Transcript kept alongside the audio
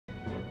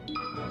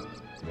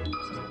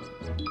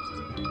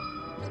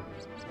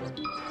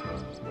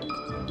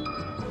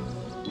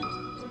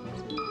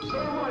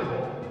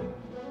Survival.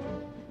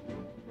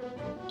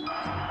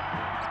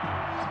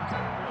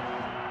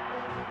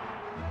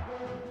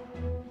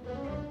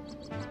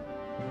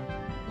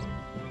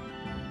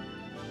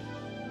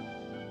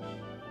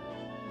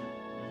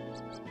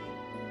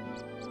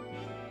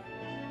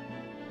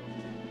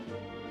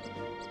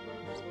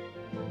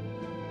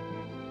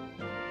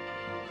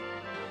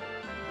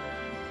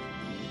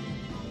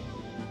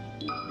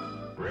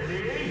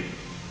 Ready?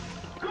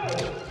 Go!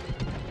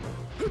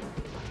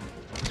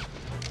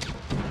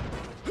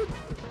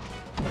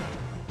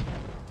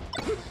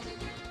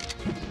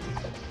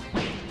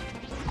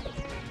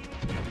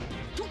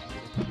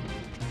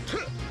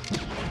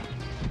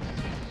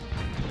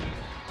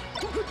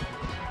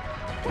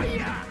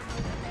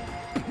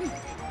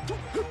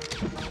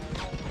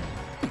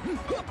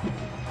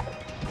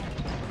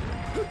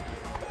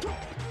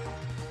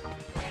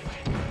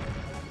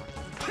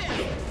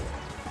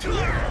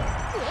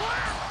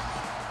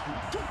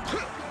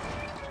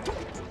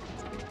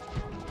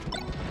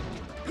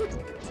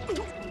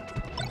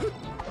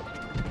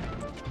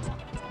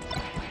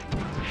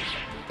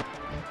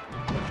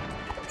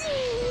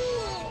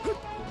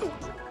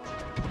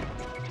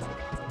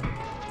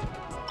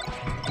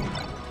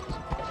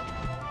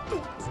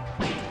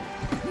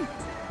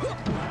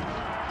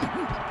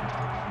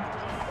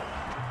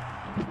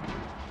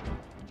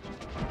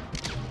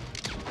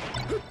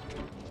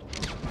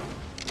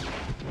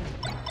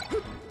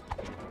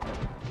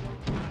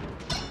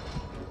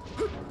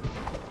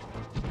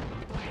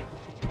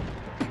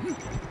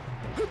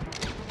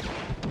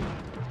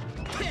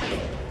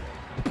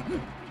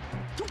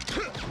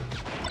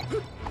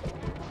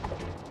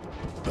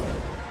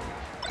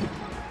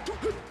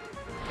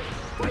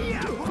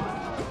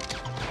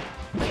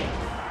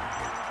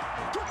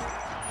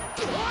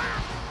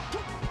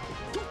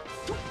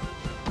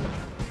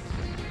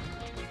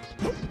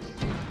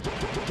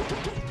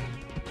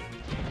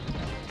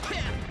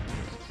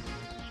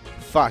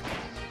 Fuck.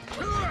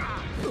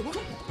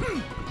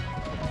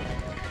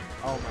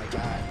 Oh my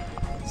god.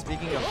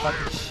 Speaking of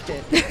fucking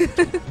shit.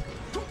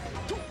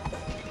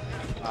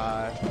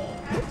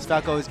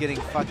 Falco is getting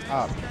fucked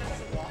up.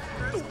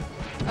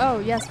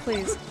 Oh, yes,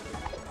 please.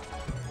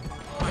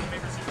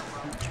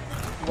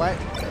 What?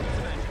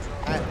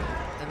 I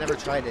never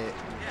tried it.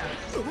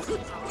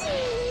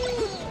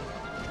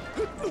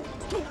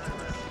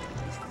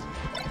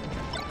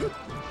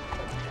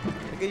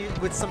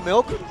 With some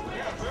milk?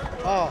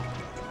 Oh.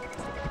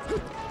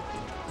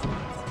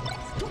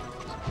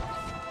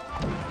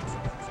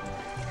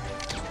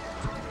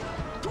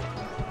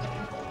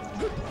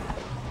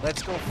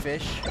 Let's go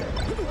fish.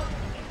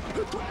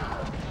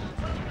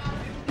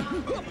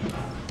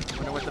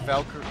 Wonder what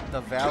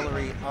the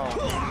Valerie.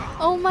 Oh.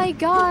 Oh my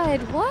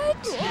god, what?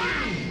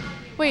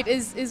 Wait,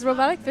 is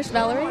roboticphish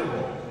Valerie?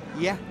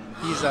 Yeah,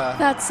 he's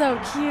That's so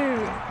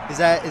cute. Is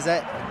that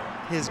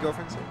his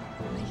girlfriend's?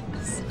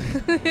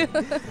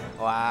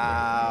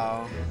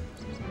 Wow.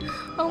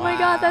 Oh my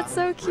god, that's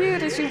so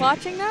cute. Is she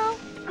watching now?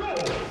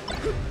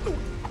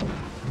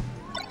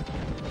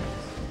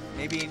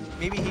 Maybe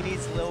he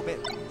needs a little bit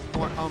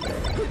more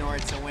in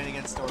order to win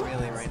against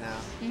ORLY right now.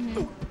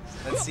 Mm-hmm.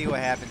 Let's see what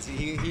happens.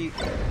 He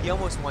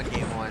almost won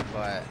game 1,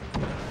 but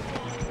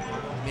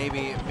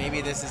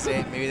maybe this is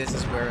it. Maybe this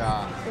is where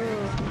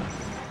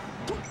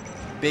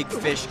Big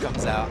Fish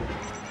comes out.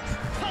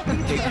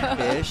 Big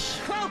Fish.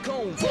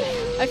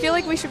 I feel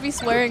like we should be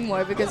swearing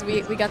more because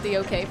we got the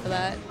okay for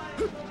that.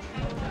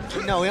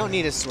 No, we don't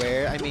need to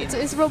swear. I mean,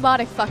 it's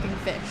robotic fucking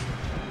fish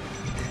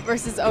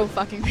versus oh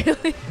fucking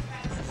really.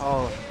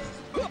 Oh,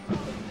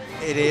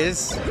 it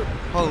is.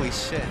 Holy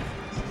shit.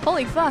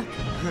 Holy fuck.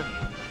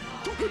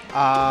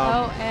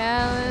 Oh,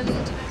 and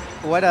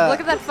what look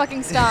at that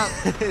fucking stomp.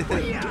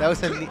 that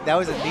was a knee.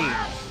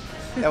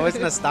 That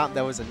wasn't a stomp.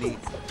 That was a knee.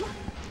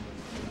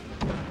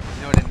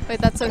 You know what Wait,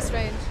 that's so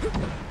strange.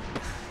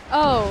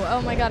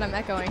 Oh my god, I'm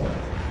echoing.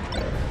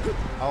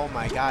 Oh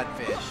my god,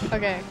 fish.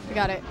 Okay, we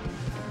got it.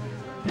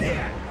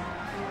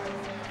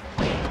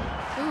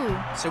 Ooh.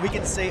 So we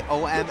can say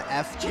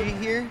OMFG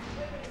here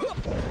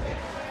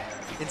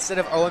instead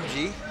of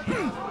OMG.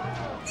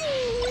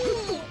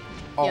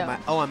 Oh yeah. my,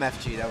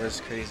 OMFG, that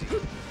was crazy.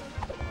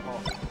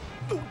 Oh.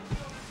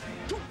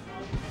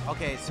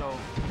 Okay, so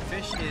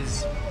fish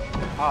is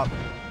up.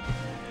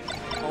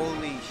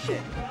 Holy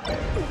shit.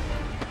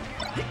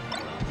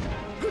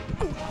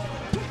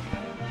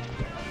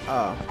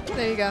 Oh.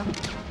 There you go.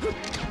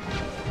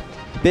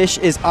 Fish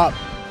is up.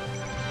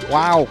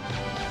 Wow.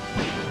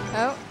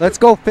 Oh. Let's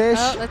go, fish.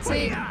 Oh, let's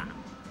see.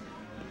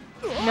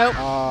 Nope.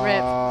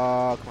 Rip.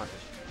 Oh, come on,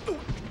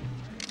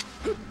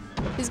 fish.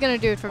 He's gonna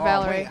do it for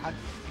Valerie. Wait,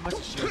 he must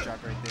have shield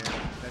dropped right there.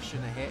 That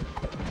shouldn't have hit.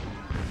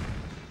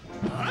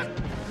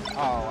 Oh,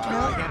 wow.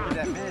 I can't believe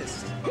that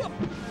missed.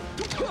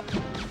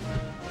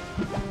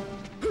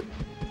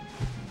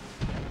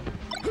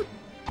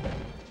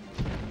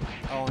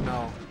 Oh,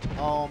 no.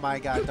 Oh, my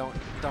God. Don't.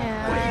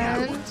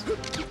 And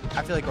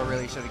I feel like I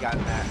really should have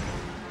gotten that.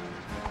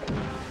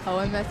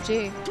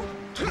 OMFG.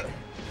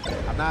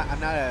 I'm not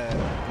a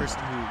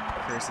person who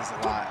curses a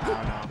lot. I don't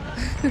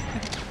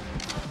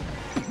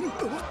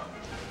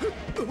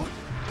know.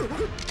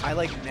 I'm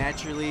like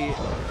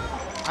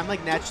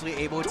naturally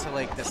able to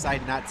like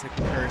decide not to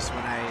curse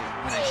when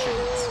I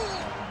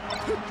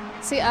shouldn't.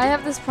 See, I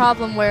have this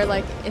problem where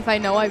like if I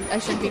know I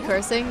shouldn't be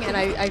cursing and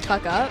I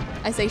fuck up,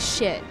 I say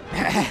shit.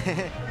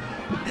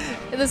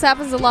 And this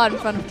happens a lot in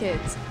front of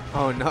kids.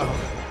 Oh no.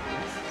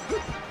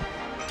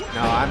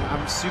 No,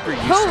 I'm super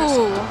useless.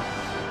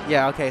 Oh.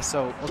 Yeah. Okay.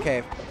 So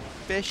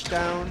fish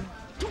down.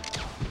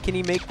 Can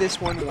you make this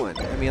 1-1?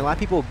 I mean, a lot of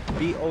people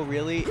beat. Oh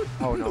really?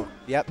 Oh no.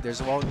 Yep.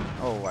 There's a wall.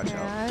 Oh, watch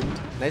out.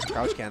 Nice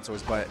crouch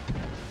cancels, but.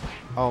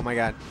 Oh my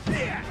god.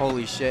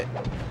 Holy shit.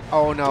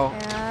 Oh no.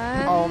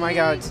 And Oh my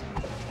god.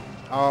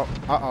 Oh.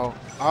 Uh-oh.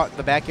 Oh,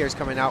 the back air is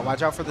coming out.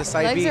 Watch out for the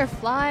side legs beat. are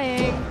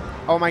flying.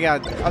 Oh my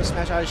god. Up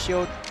smash out of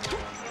shield.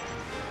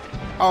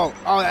 Oh,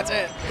 that's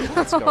it.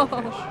 Let's go,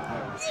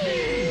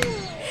 fish.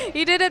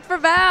 He did it for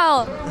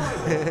Val.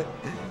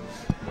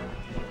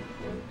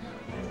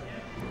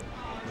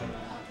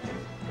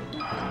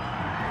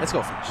 Let's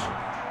go, fish.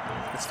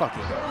 Let's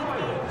fucking go.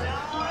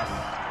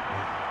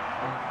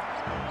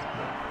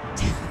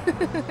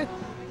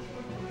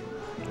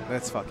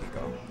 Let's fucking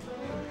go.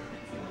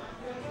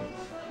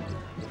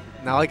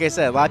 Now, like I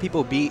said, a lot of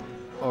people beat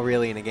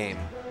ORLY in a game.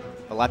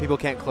 A lot of people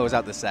can't close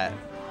out the set.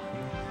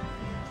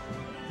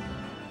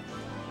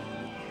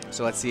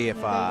 So let's see if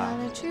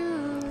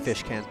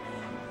Fish can.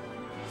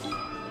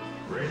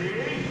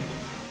 Ready?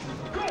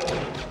 Go!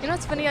 You know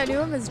what's funny? I knew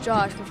him as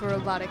Josh before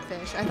Robotic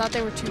Fish. I thought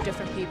they were two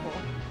different people.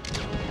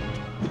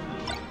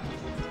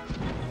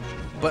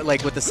 But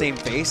like with the same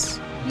face?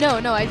 No,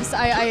 I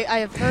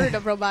have heard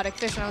of Robotic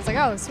Fish and I was like,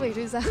 oh sweet,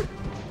 who's that?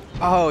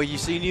 Oh, you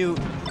knew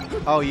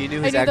his I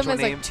knew actual them as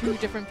name? like two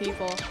different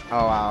people.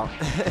 Oh wow.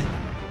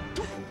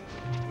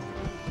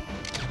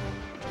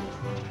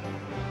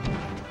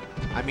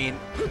 I mean,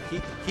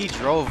 he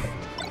drove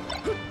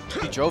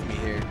me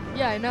here.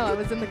 Yeah, I know. I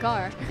was in the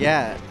car.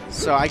 Yeah,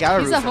 so I got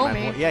a He's root a for my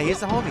homie. boy. Yeah,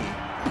 he's a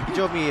homie. He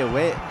drove me a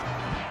WIT.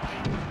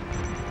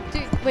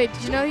 Dude, wait,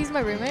 did you know he's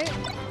my roommate?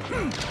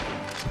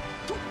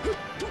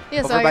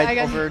 Yeah, so Over I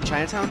got over in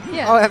Chinatown?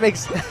 Yeah. Oh, that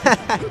makes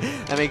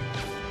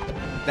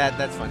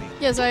that's funny.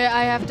 Yeah, so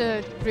I have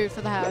to root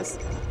for the house.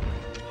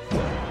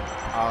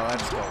 Oh,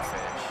 let's go,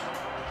 fish.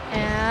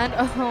 And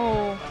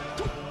oh,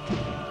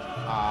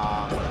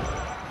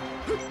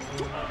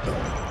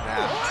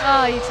 Yeah.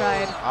 oh, you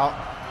tried. Oh,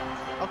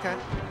 okay.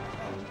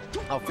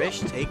 Oh, fish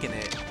taking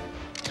it.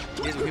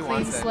 He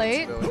wants that.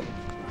 slate.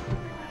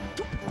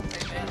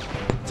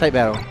 Tight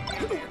battle.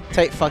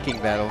 Tight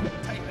fucking battle.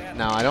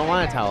 No, I don't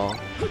want a towel.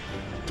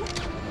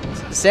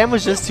 Sam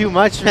was just too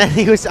much, man.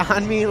 He was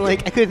on me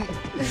like I couldn't.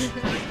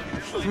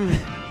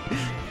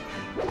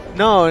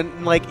 No,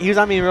 like he was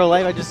on me in real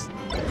life.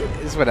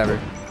 It's whatever.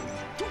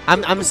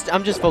 I'm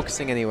just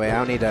focusing anyway. I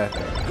don't need to.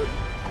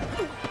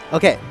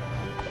 Okay.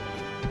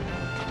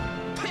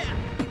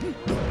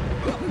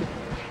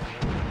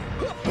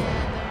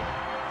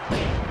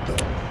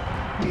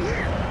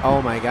 Oh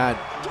my god.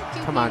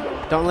 Come on.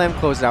 Don't let him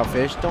close it out,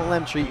 fish. Don't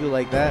let him treat you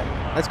like that.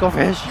 Let's go,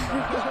 fish.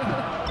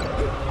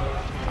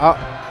 Oh.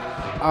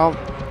 Oh.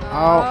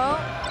 Oh.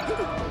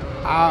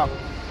 Oh.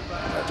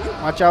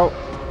 Watch out.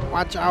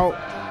 Watch out.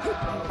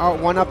 Oh,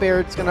 one up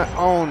air. It's gonna.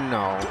 Oh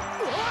no.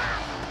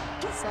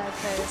 Sad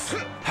face.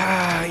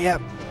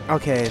 Yep.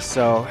 Okay,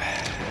 so.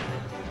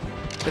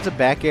 It's a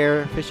back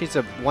air. Fish needs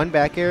one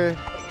back air.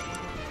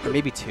 Or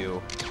maybe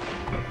two.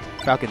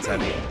 Falcon's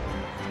heavy.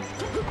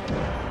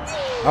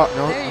 Oh,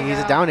 no, he needs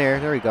a down air.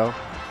 There we go.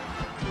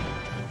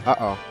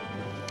 Uh-oh.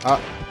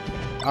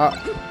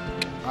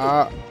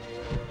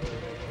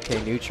 Okay,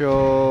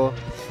 neutral.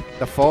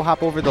 The full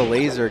hop over the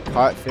laser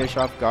caught Fish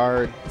off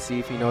guard. See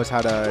if he knows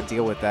how to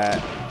deal with that.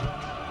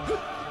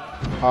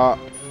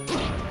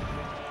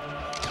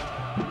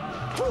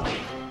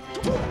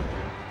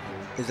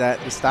 Is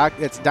that the stock?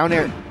 It's down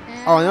air.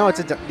 Oh, no, it's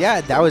a... Yeah,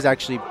 that was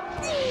actually...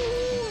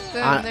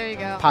 Boom, there you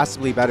go.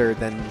 Possibly better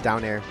than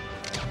down air.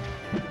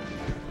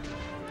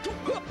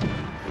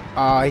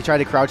 He tried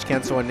to crouch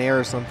cancel a nair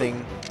or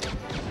something.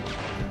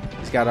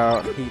 He's got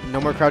no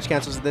more crouch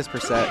cancels at this per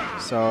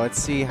set. So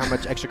let's see how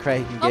much extra credit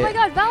he can get. Oh my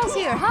god, Val's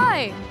here.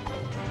 Hi.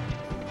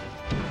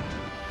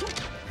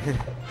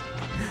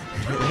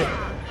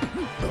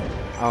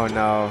 Oh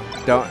no.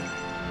 Don't.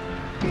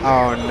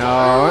 Oh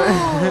no.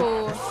 Oh.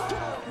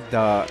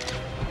 That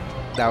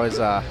was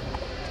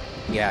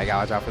yeah, I gotta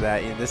watch out for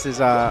that. This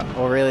is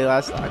ORLY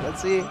last stock.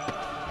 Let's see.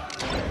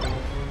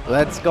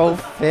 Let's go,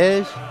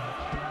 fish.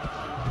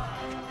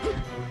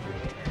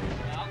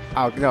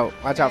 Oh no,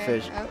 watch out,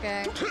 fish.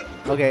 Okay.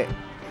 Okay.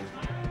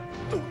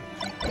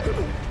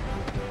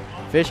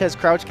 Fish has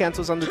crouch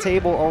cancels on the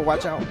table. Oh,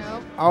 watch out.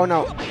 Nope. Oh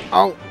no.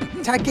 Oh,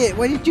 tech it.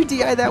 What did you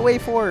DI that way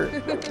for?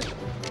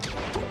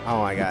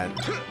 Oh my god.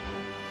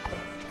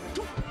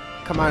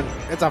 Come on.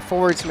 It's a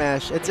forward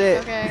smash. It's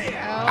it. Okay.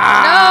 Oh,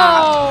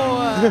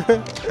 Ah!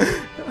 no.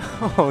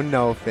 Oh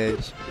no,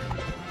 fish.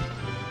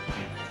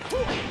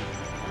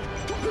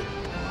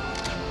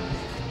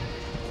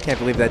 Can't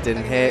believe that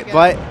didn't hit, go.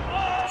 but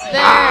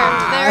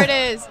there it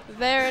is.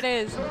 There it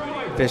is.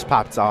 fish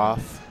popped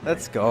off.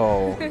 Let's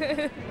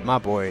go. My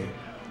boy.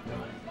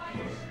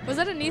 Was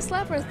that a knee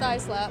slap or a thigh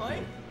slap?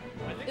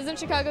 Isn't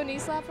Chicago knee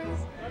slappers?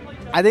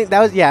 I think that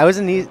was, yeah, it was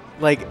a knee,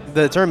 like,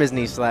 the term is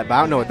knee slap, but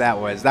I don't know what that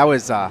was. That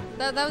was, that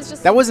was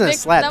just that wasn't a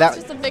slap. That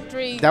was just a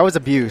victory. That was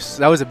abuse.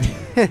 That was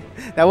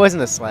that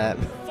wasn't a slap.